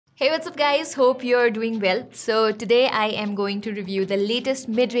Hey, what's up guys? Hope you're doing well. So today I am going to review the latest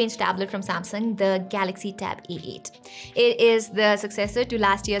mid-range tablet from Samsung, the Galaxy Tab A8. It is the successor to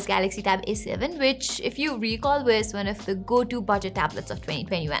last year's Galaxy Tab A7, which, if you recall, was one of the go-to budget tablets of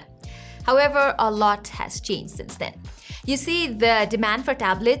 2021. However, a lot has changed since then. You see, the demand for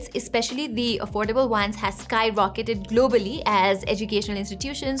tablets, especially the affordable ones, has skyrocketed globally as educational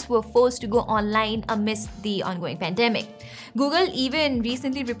institutions were forced to go online amidst the ongoing pandemic. Google even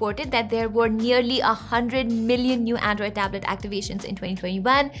recently reported that there were nearly 100 million new Android tablet activations in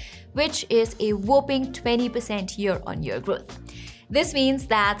 2021, which is a whopping 20% year-on-year growth. This means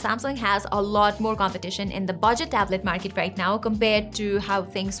that Samsung has a lot more competition in the budget tablet market right now compared to how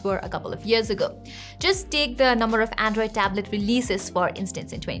things were a couple of years ago. Just take the number of Android tablet releases, for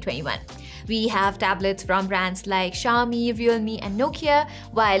instance, in 2021. We have tablets from brands like Xiaomi, Realme, and Nokia,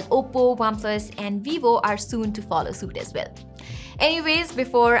 while Oppo, OnePlus, and Vivo are soon to follow suit as well. Anyways,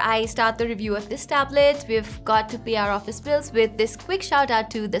 before I start the review of this tablet, we've got to pay our office bills with this quick shout out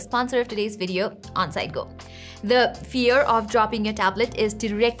to the sponsor of today's video, OnSite Go. The fear of dropping your tablet is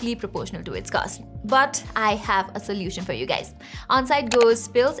directly proportional to its cost. But I have a solution for you guys. OnSite Go's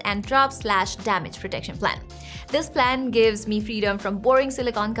spills and drops/damage protection plan. This plan gives me freedom from boring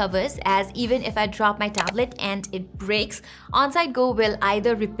silicone covers, as even if I drop my tablet and it breaks, OnSite Go will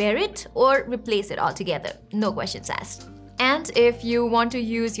either repair it or replace it altogether. No questions asked. And if you want to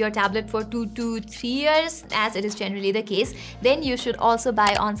use your tablet for 2 to 3 years, as it is generally the case, then you should also buy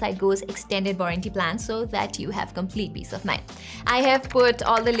OnSite Go's extended warranty plan so that you have complete peace of mind. I have put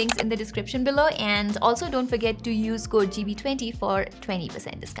all the links in the description below, and also don't forget to use code GB20 for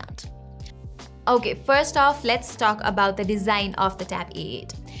 20% discount. Okay, first off, let's talk about the design of the Tab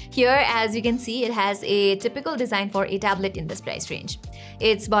A8. Here, as you can see, it has a typical design for a tablet in this price range.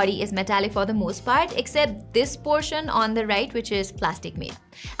 Its body is metallic for the most part, except this portion on the right, which is plastic made.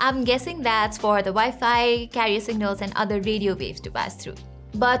 I'm guessing that's for the Wi-Fi, carrier signals, and other radio waves to pass through.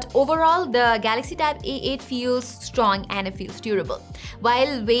 But overall, the Galaxy Tab A8 feels strong and it feels durable,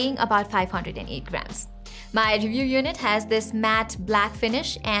 while weighing about 508 grams. My review unit has this matte black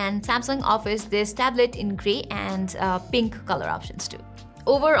finish, and Samsung offers this tablet in grey and pink color options too.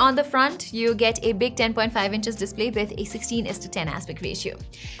 Over on the front, you get a big 10.5 inches display with a 16:10 aspect ratio.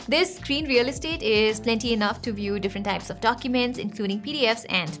 This screen real estate is plenty enough to view different types of documents, including PDFs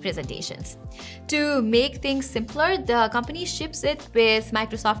and presentations. To make things simpler, the company ships it with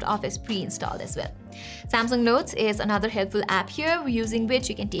Microsoft Office pre-installed as well. Samsung Notes is another helpful app here, using which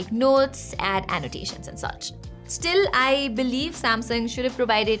you can take notes, add annotations, and such. Still, I believe Samsung should have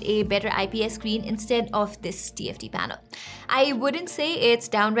provided a better IPS screen instead of this TFT panel. I wouldn't say it's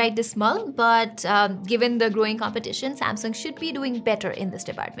downright dismal, but given the growing competition, Samsung should be doing better in this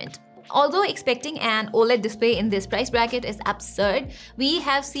department. Although expecting an OLED display in this price bracket is absurd, we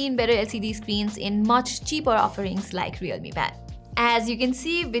have seen better LCD screens in much cheaper offerings like Realme Pad. As you can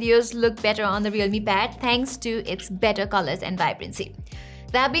see, videos look better on the Realme Pad thanks to its better colors and vibrancy.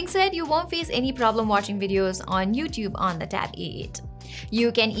 That being said, you won't face any problem watching videos on YouTube on the Tab A8. You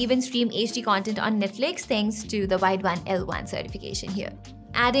can even stream HD content on Netflix thanks to the Wideband L1 certification here.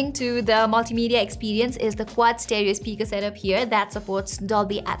 Adding to the multimedia experience is the quad stereo speaker setup here that supports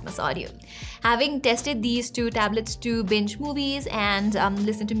Dolby Atmos audio. Having tested these two tablets to binge movies and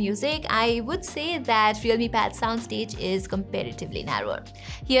listen to music, I would say that Realme Pad soundstage is comparatively narrower.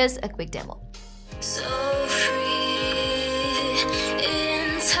 Here's a quick demo. So free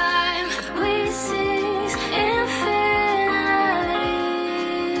in time, we seize infinity.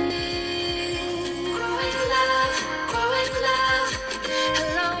 Growing love, growing love.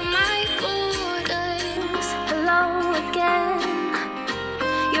 Hello, my borders. Hello again.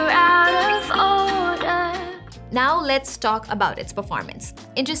 You're out of order. Now let's talk about its performance.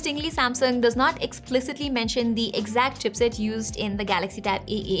 Interestingly, Samsung does not explicitly mention the exact chipset used in the Galaxy Tab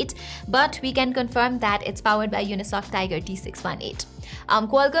A8, but we can confirm that it's powered by Unisoc Tiger T618.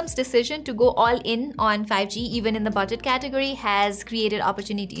 Qualcomm's decision to go all in on 5G even in the budget category has created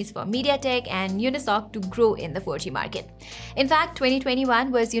opportunities for MediaTek and Unisoc to grow in the 4G market. In fact,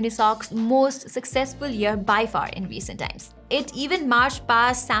 2021 was Unisoc's most successful year by far in recent times. It even marched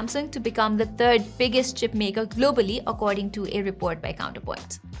past Samsung to become the third biggest chip maker globally, according to a report by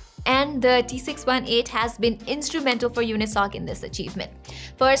Counterpoint. And the T618 has been instrumental for Unisoc in this achievement.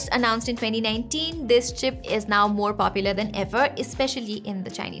 First announced in 2019, this chip is now more popular than ever, especially in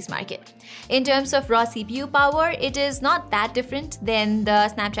the Chinese market. In terms of raw CPU power, it is not that different than the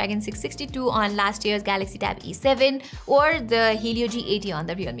Snapdragon 662 on last year's Galaxy Tab E7 or the Helio G80 on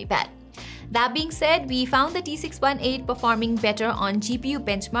the Realme Pad. That being said, we found the T618 performing better on GPU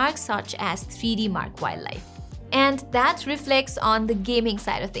benchmarks such as 3D Mark Wildlife. And that reflects on the gaming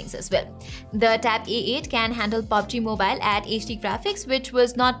side of things as well. The Tab A8 can handle PUBG Mobile at HD graphics, which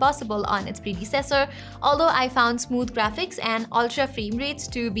was not possible on its predecessor, although I found smooth graphics and ultra frame rates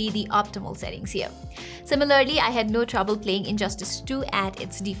to be the optimal settings here. Similarly, I had no trouble playing Injustice 2 at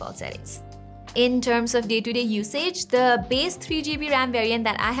its default settings. In terms of day-to-day usage, the base 3GB RAM variant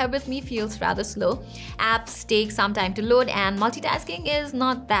that I have with me feels rather slow. Apps take some time to load and multitasking is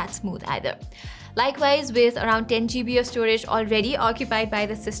not that smooth either. Likewise, with around 10GB of storage already occupied by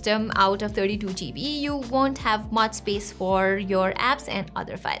the system out of 32GB, you won't have much space for your apps and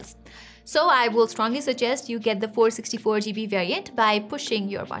other files. So I will strongly suggest you get the 464GB variant by pushing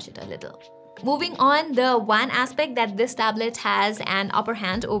your budget a little. Moving on, the one aspect that this tablet has an upper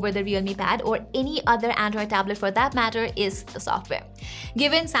hand over the Realme Pad or any other Android tablet for that matter is the software.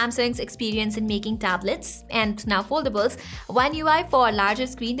 Given Samsung's experience in making tablets and now foldables, One UI for larger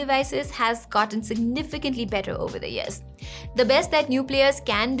screen devices has gotten significantly better over the years. The best that new players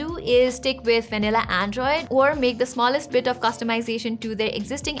can do is stick with vanilla Android or make the smallest bit of customization to their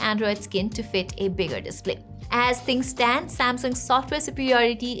existing Android skin to fit a bigger display. As things stand, Samsung's software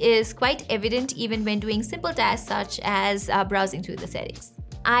superiority is quite evident even when doing simple tasks such as browsing through the settings.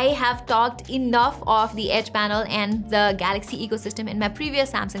 I have talked enough of the Edge panel and the Galaxy ecosystem in my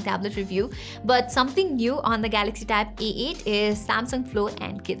previous Samsung tablet review, but something new on the Galaxy Tab A8 is Samsung Flow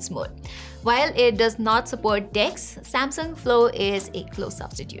and Kids mode. While it does not support DeX, Samsung Flow is a close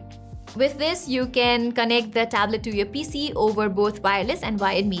substitute. With this, you can connect the tablet to your PC over both wireless and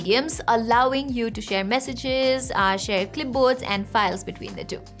wired mediums, allowing you to share messages, share clipboards and files between the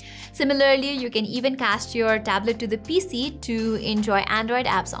two. Similarly, you can even cast your tablet to the PC to enjoy Android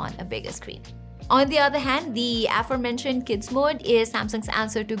apps on a bigger screen. On the other hand, the aforementioned Kids mode is Samsung's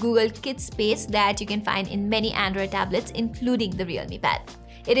answer to Google Kids Space that you can find in many Android tablets, including the Realme Pad.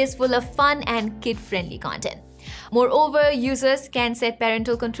 It is full of fun and kid-friendly content. Moreover, users can set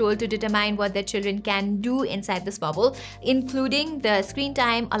parental control to determine what their children can do inside this bubble, including the screen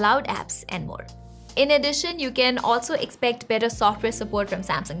time, allowed apps, and more. In addition, you can also expect better software support from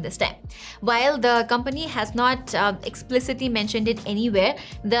Samsung this time. While the company has not explicitly mentioned it anywhere,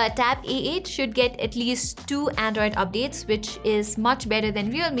 the Tab A8 should get at least 2 Android updates, which is much better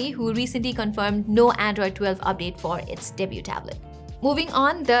than Realme, who recently confirmed no Android 12 update for its debut tablet. Moving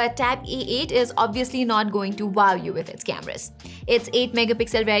on, the Tab A8 is obviously not going to wow you with its cameras. Its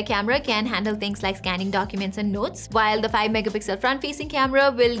 8-megapixel rear camera can handle things like scanning documents and notes, while the 5-megapixel front-facing camera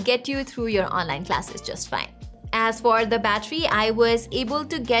will get you through your online classes just fine. As for the battery, I was able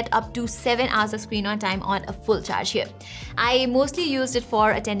to get up to 7 hours of screen on time on a full charge here. I mostly used it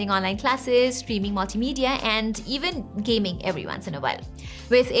for attending online classes, streaming multimedia, and even gaming every once in a while.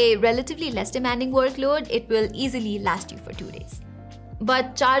 With a relatively less demanding workload, it will easily last you for 2 days.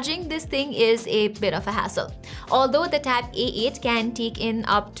 But charging this thing is a bit of a hassle. Although the Tab A8 can take in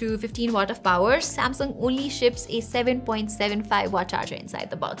up to 15 watt of power, Samsung only ships a 7.75 watt charger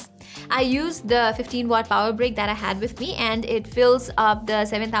inside the box. I used the 15 watt power brick that I had with me, and it fills up the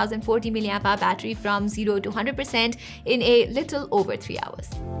 7040 mAh battery from 0 to 100% in a little over 3 hours.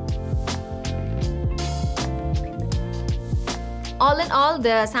 All in all,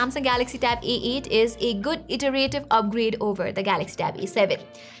 the Samsung Galaxy Tab A8 is a good iterative upgrade over the Galaxy Tab A7.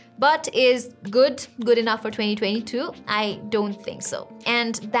 But is good enough for 2022? I don't think so.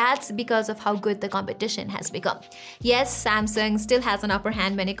 And that's because of how good the competition has become. Yes, Samsung still has an upper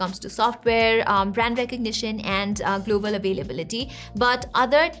hand when it comes to software, brand recognition, and global availability, but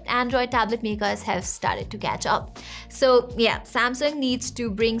other Android tablet makers have started to catch up. So yeah, Samsung needs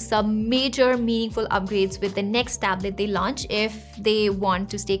to bring some major meaningful upgrades with the next tablet they launch if they want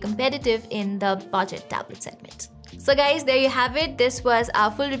to stay competitive in the budget tablet segment. So guys, there you have it. This was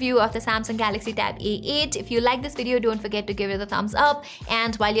our full review of the Samsung Galaxy Tab A8. If you like this video, don't forget to give it a thumbs up.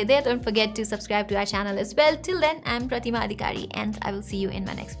 And while you're there, don't forget to subscribe to our channel as well. Till then, I'm Pratima and I will see you in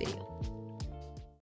my next video.